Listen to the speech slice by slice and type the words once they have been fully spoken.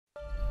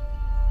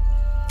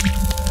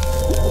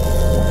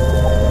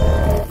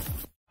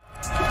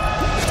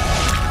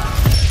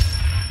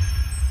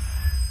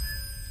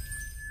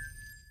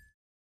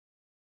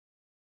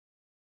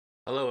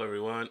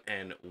everyone,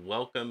 and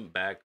welcome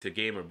back to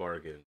Gamer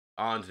Bargain.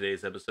 On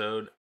today's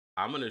episode,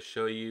 I'm going to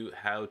show you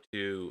how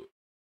to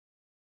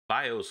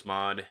BIOS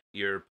mod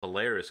your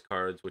Polaris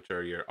cards, which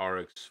are your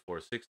RX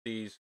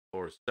 460s,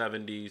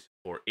 470s,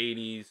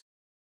 480s,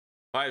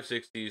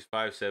 560s,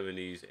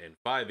 570s, and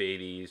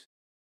 580s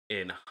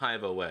in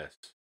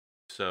hiveos.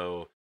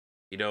 So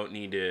you don't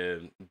need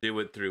to do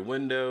it through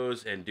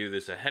Windows and do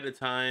this ahead of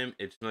time.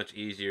 It's much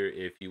easier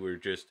if you were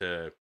just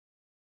to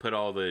put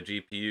all the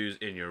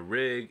GPUs in your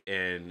rig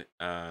and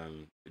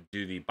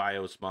do the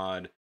BIOS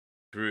mod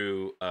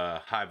through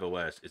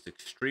hiveos. It's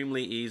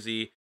extremely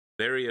easy,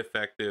 very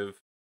effective,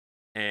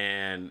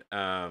 and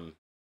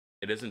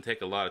it doesn't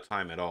take a lot of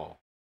time at all.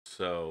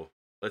 So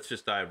let's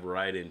just dive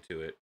right into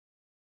it.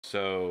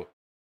 So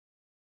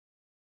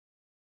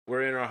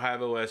we're in our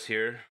hiveos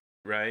here,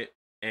 right?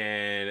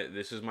 And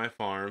this is my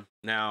farm.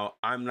 Now,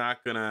 I'm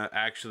not going to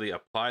actually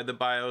apply the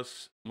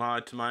BIOS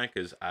mod to mine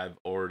because I've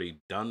already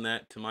done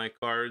that to my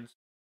cards.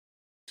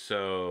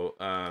 So,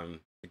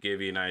 to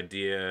give you an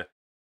idea,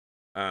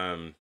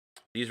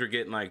 these were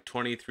getting like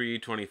 23,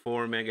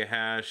 24 mega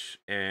hash,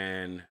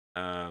 and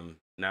now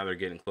they're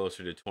getting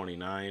closer to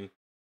 29.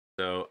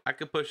 So I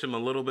could push them a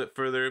little bit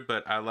further,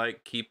 but I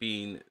like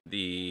keeping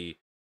the,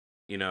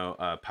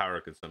 power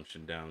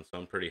consumption down. So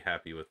I'm pretty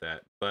happy with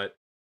that. But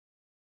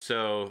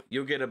so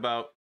you'll get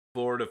about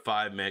 4 to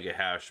 5 mega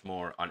hash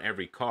more on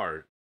every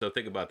card. So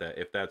think about that.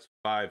 If that's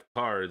 5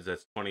 cards,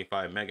 that's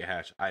 25 mega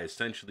hash. I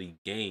essentially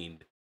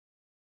gained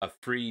a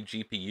free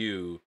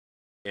GPU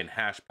in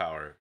hash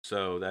power.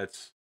 So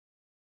it's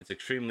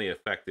extremely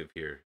effective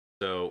here.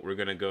 So we're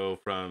gonna go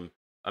from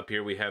up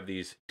here. We have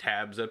these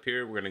tabs up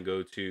here. We're gonna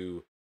go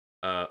to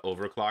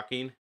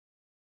overclocking,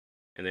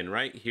 and then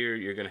right here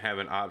you're gonna have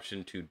an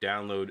option to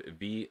download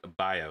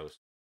vBIOS.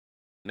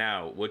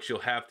 Now, what you'll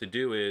have to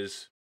do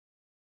is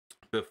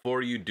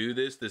before you do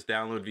this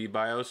download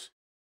vBIOS,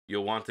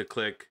 you'll want to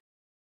click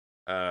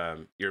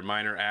your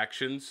miner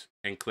actions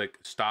and click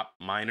stop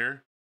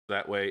miner.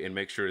 That way, and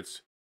make sure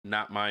it's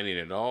not mining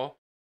at all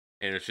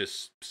and it's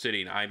just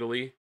sitting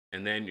idly.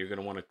 And then you're going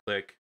to want to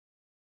click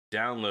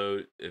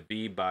download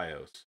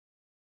vBIOS.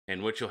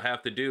 And what you'll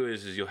have to do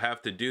is you'll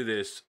have to do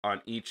this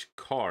on each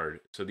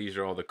card. So these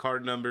are all the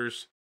card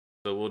numbers.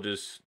 So we'll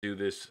just do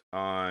this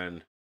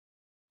on,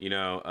 here,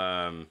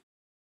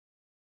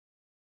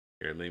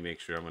 let me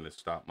make sure I'm going to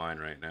stop mine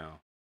right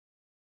now.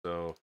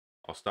 So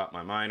I'll stop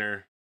my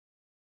miner.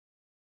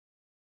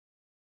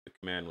 The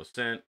command was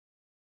sent.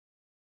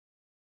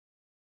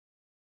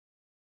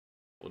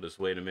 We'll just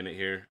wait a minute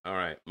here. All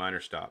right, miner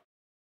stop.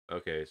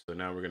 Okay, so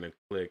now we're gonna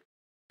click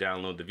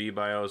download the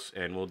vBIOS,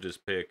 and we'll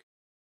just pick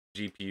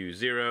GPU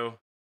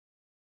 0,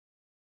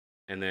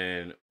 and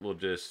then we'll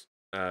just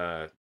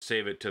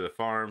save it to the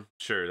farm.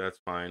 Sure, that's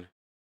fine.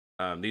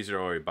 These are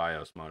already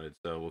BIOS modded,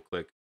 so we'll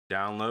click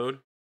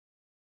download,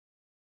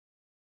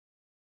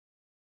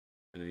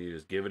 and then you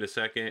just give it a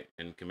second,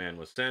 and command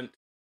was sent.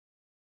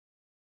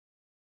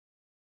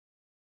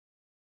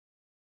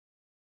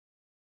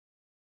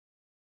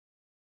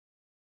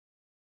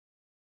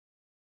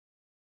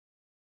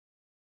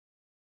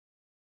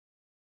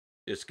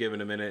 Just give it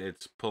a minute.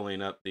 It's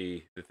pulling up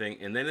the thing,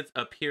 and then it's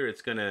up here.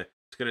 It's gonna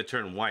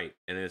turn white,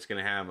 and then it's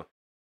gonna have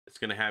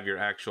your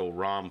actual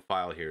ROM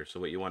file here. So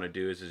what you want to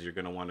do is you're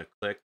gonna want to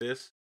click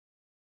this,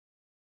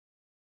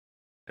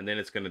 and then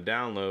it's gonna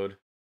download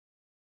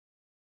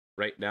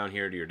right down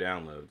here to your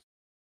downloads.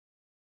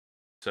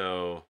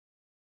 So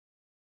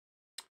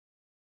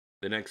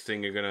the next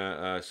thing you're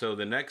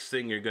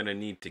gonna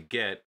need to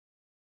get,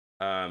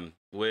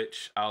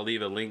 which I'll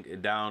leave a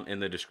link down in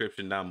the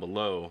description down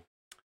below.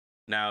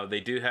 Now they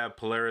do have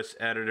Polaris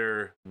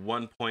Editor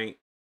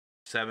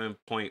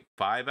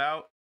 1.7.5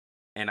 out,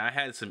 and I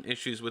had some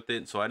issues with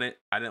it, so I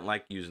didn't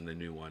like using the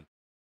new one.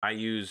 I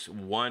use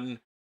one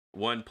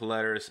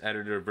Polaris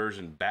Editor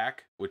version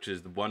back, which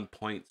is the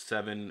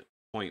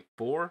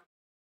 1.7.4.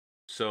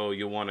 So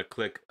you'll want to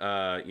click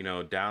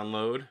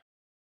download,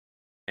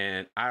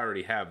 and I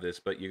already have this,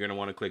 but you're going to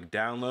want to click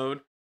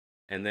download,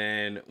 and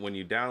then when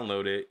you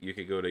download it, you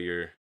can go to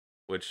your,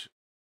 which,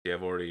 yeah,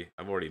 I've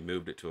already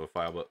moved it to a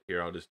file, but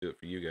here I'll just do it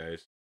for you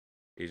guys.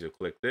 You'll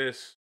click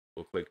this,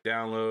 we'll click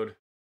download.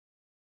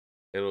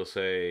 It'll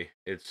say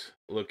it's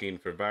looking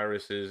for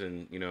viruses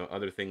and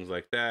other things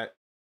like that.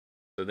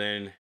 So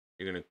then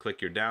you're going to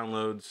click your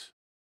downloads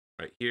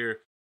right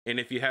here. And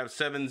if you have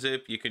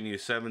 7-zip, you can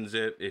use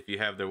 7-zip. If you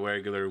have the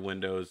regular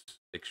Windows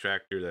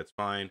extractor, that's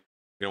fine.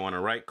 You're going to want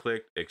to right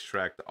click,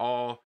 extract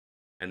all.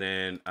 And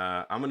then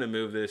I'm going to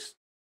move this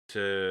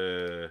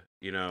to,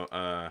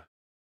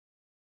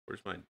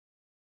 where's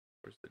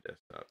the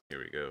desktop? Here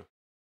we go.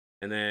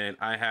 And then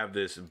I have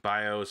this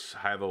BIOS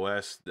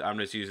hiveos. I'm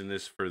just using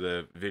this for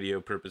the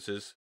video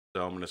purposes.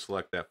 So I'm going to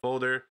select that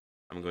folder.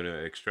 I'm going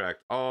to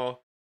extract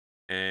all.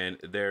 And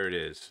there it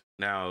is.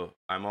 Now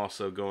I'm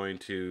also going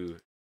to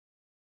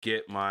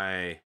get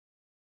my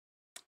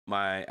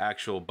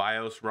actual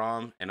BIOS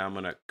ROM, and I'm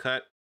going to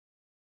cut.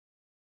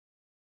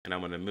 And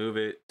I'm going to move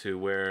it to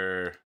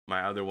where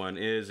my other one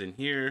is in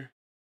here.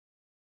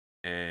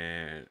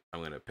 And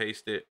I'm going to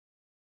paste it.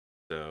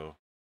 So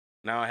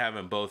now I have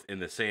them both in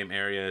the same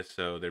area,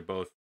 so they're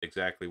both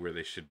exactly where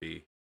they should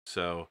be.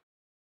 So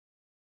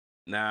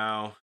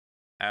now,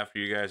 after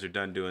you guys are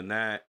done doing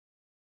that,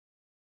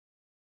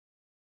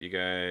 you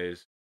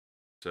guys,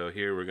 so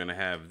here we're gonna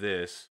have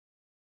this.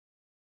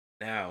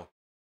 Now,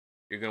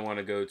 you're gonna want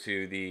to go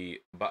to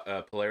the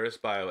Polaris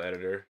Bio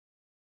Editor,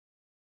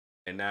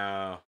 and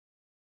now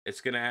it's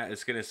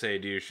gonna say,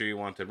 do you sure you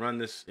want to run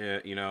this?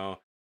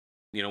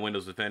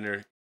 Windows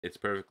Defender. It's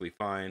perfectly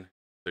fine.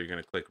 So you're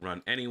gonna click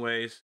Run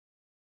anyways.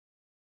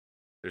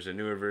 There's a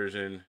newer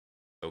version.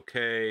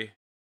 Okay.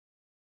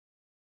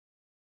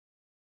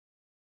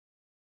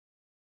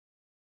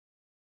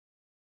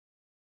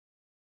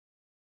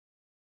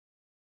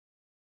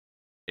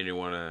 And you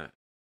wanna,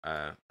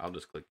 I'll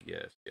just click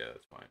yes. Yeah,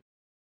 that's fine.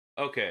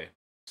 Okay,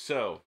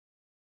 so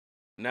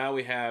now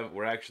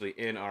we're actually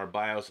in our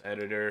BIOS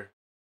editor.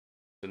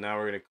 So now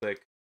we're going to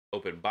click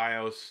Open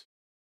BIOS,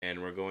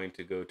 and we're going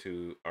to go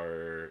to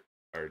our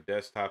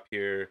desktop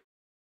here,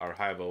 our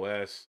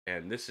hiveos,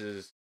 and this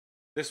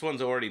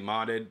one's already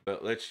modded,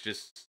 but let's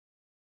just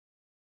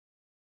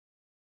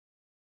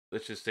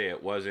say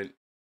it wasn't.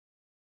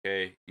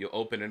 Okay, you'll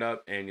open it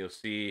up and you'll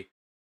see,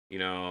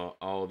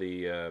 all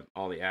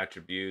the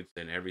attributes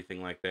and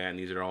everything like that, and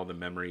these are all the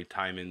memory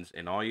timings,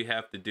 and all you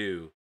have to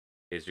do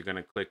is you're going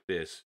to click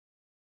this,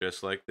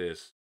 just like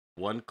this,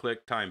 one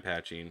click time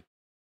patching,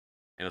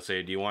 and it'll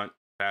say, do you want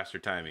faster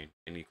timing?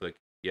 And you click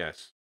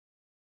yes.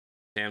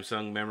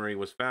 Samsung memory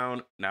was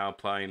found, now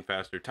applying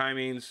faster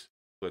timings.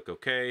 Click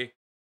OK.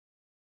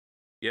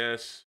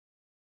 Yes.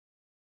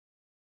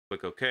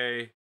 Click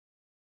OK.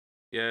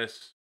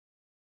 Yes.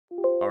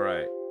 All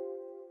right.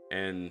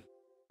 And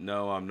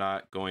no, I'm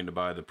not going to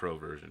buy the Pro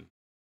version.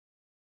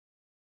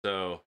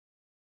 So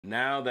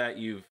now that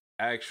you've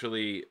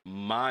actually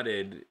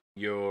modded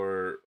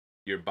your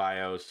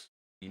BIOS,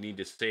 you need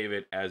to save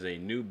it as a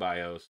new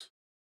BIOS.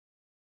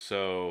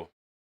 So,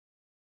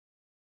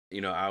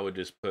 I would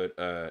just put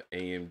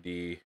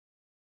AMD,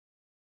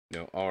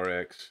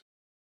 RX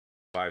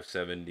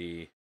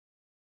 570,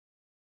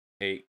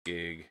 8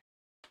 gig,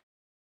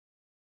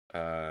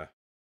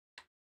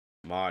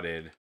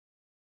 modded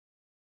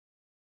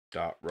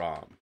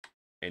 .rom,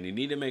 and you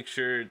need to make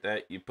sure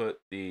that you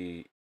put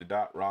the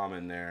 .rom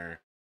in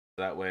there,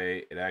 so that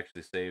way it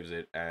actually saves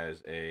it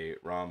as a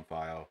ROM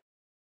file.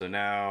 So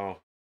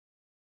now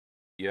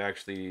you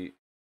actually,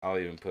 I'll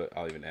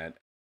even add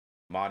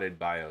modded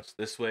BIOS.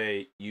 This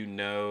way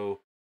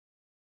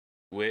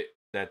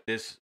that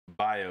this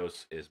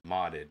BIOS is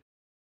modded.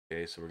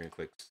 Okay, so we're gonna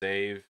click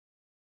save.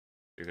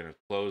 You're gonna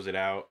close it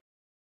out.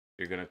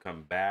 You're gonna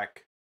come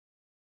back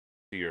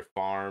to your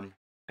farm,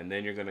 and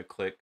then you'll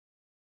click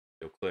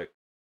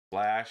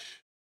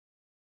flash,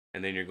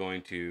 and then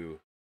you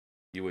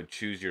would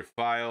choose your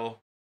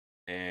file,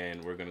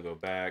 and we're gonna go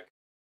back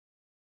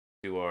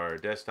to our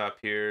desktop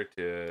here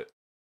to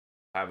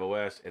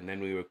hiveos, and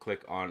then we would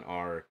click on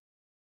our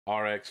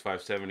RX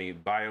 570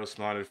 BIOS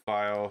modded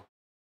file,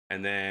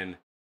 and then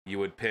you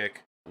would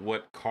pick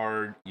what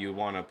card you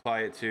want to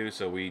apply it to.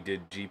 So we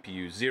did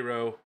GPU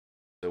 0,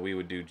 so we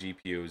would do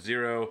GPU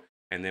 0,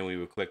 and then we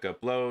would click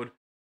upload,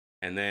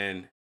 and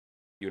then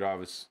you would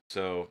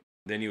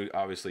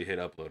obviously hit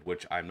upload,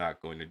 which I'm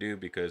not going to do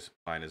because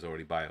mine is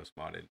already BIOS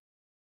modded.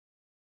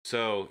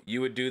 So you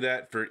would do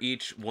that for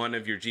each one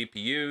of your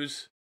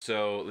GPUs.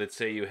 So let's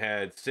say you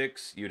had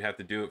 6, you'd have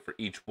to do it for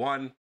each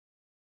one.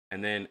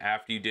 And then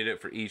after you did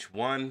it for each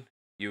one,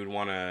 you would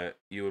want to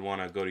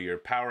go to your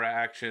power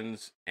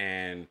actions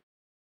and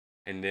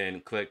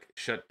then click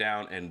shut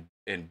down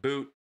and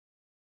boot,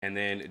 and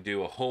then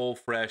do a whole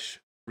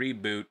fresh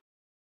reboot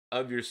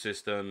of your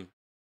system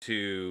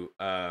to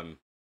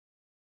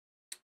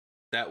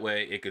that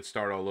way it could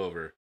start all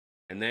over.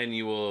 And then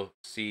you will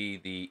see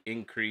the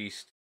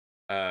increased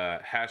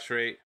hash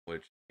rate,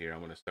 which here I'm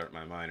going to start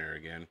my miner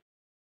again.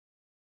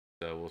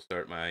 So we'll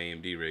start my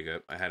AMD rig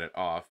up. I had it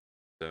off,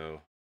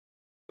 so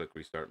click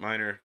restart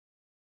miner.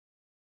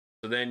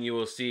 So then you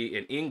will see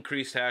an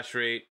increased hash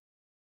rate,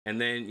 and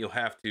then you'll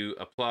have to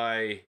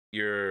apply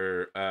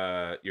your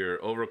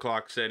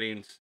overclock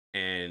settings,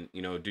 and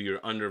do your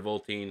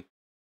undervolting,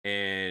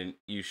 and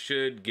you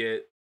should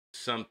get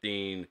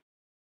something.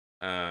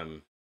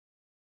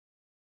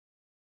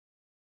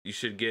 You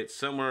should get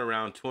somewhere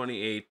around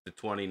 28 to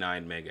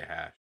 29 mega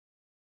hash.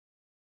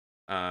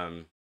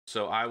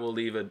 So I will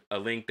leave a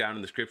link down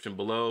in the description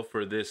below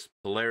for this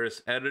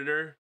Polaris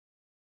editor.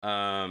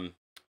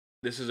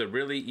 This is a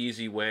really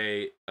easy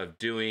way of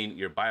doing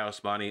your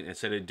BIOS modding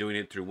instead of doing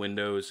it through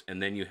Windows, and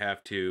then you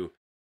have to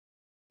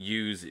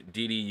use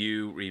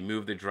DDU,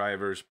 remove the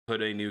drivers,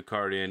 put a new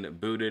card in,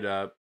 boot it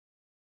up,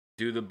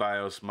 do the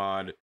BIOS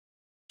mod,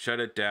 shut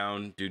it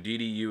down, do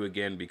DDU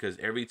again, because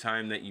every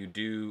time that you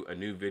do a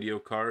new video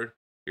card,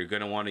 you're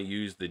going to want to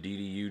use the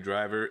DDU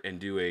driver and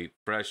do a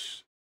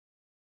fresh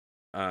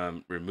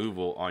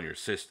removal on your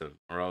system,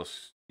 or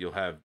else you'll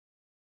have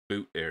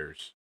boot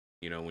errors,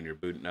 when you're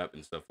booting up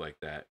and stuff like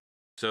that.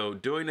 So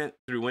doing it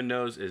through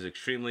Windows is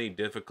extremely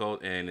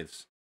difficult, and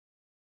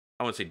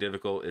I won't say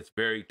difficult, it's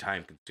very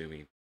time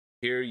consuming.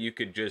 Here you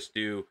could just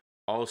do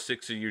all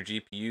 6 of your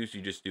GPUs.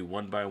 You just do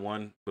one by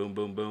one, boom,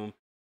 boom, boom.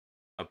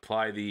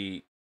 Apply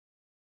the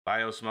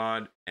BIOS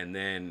mod, and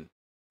then,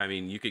 I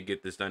mean, you could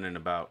get this done in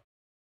about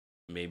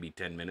maybe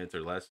 10 minutes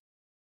or less.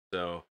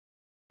 So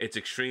it's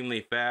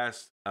extremely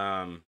fast.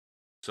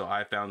 So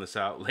I found this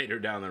out later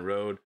down the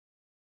road,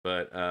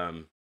 but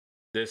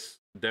this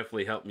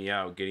definitely helped me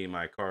out getting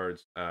my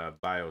cards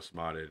BIOS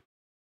modded.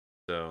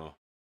 So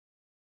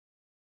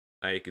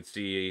now you can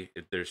see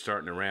they're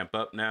starting to ramp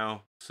up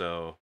now.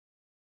 So,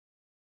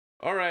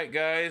 all right,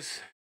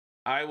 guys,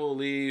 I will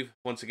leave,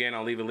 once again,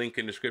 I'll leave a link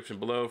in the description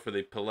below for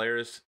the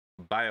Polaris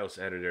BIOS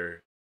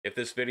editor. If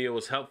this video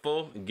was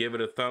helpful, give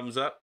it a thumbs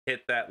up,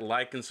 hit that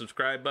like and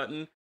subscribe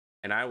button,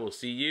 and I will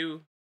see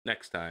you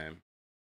next time.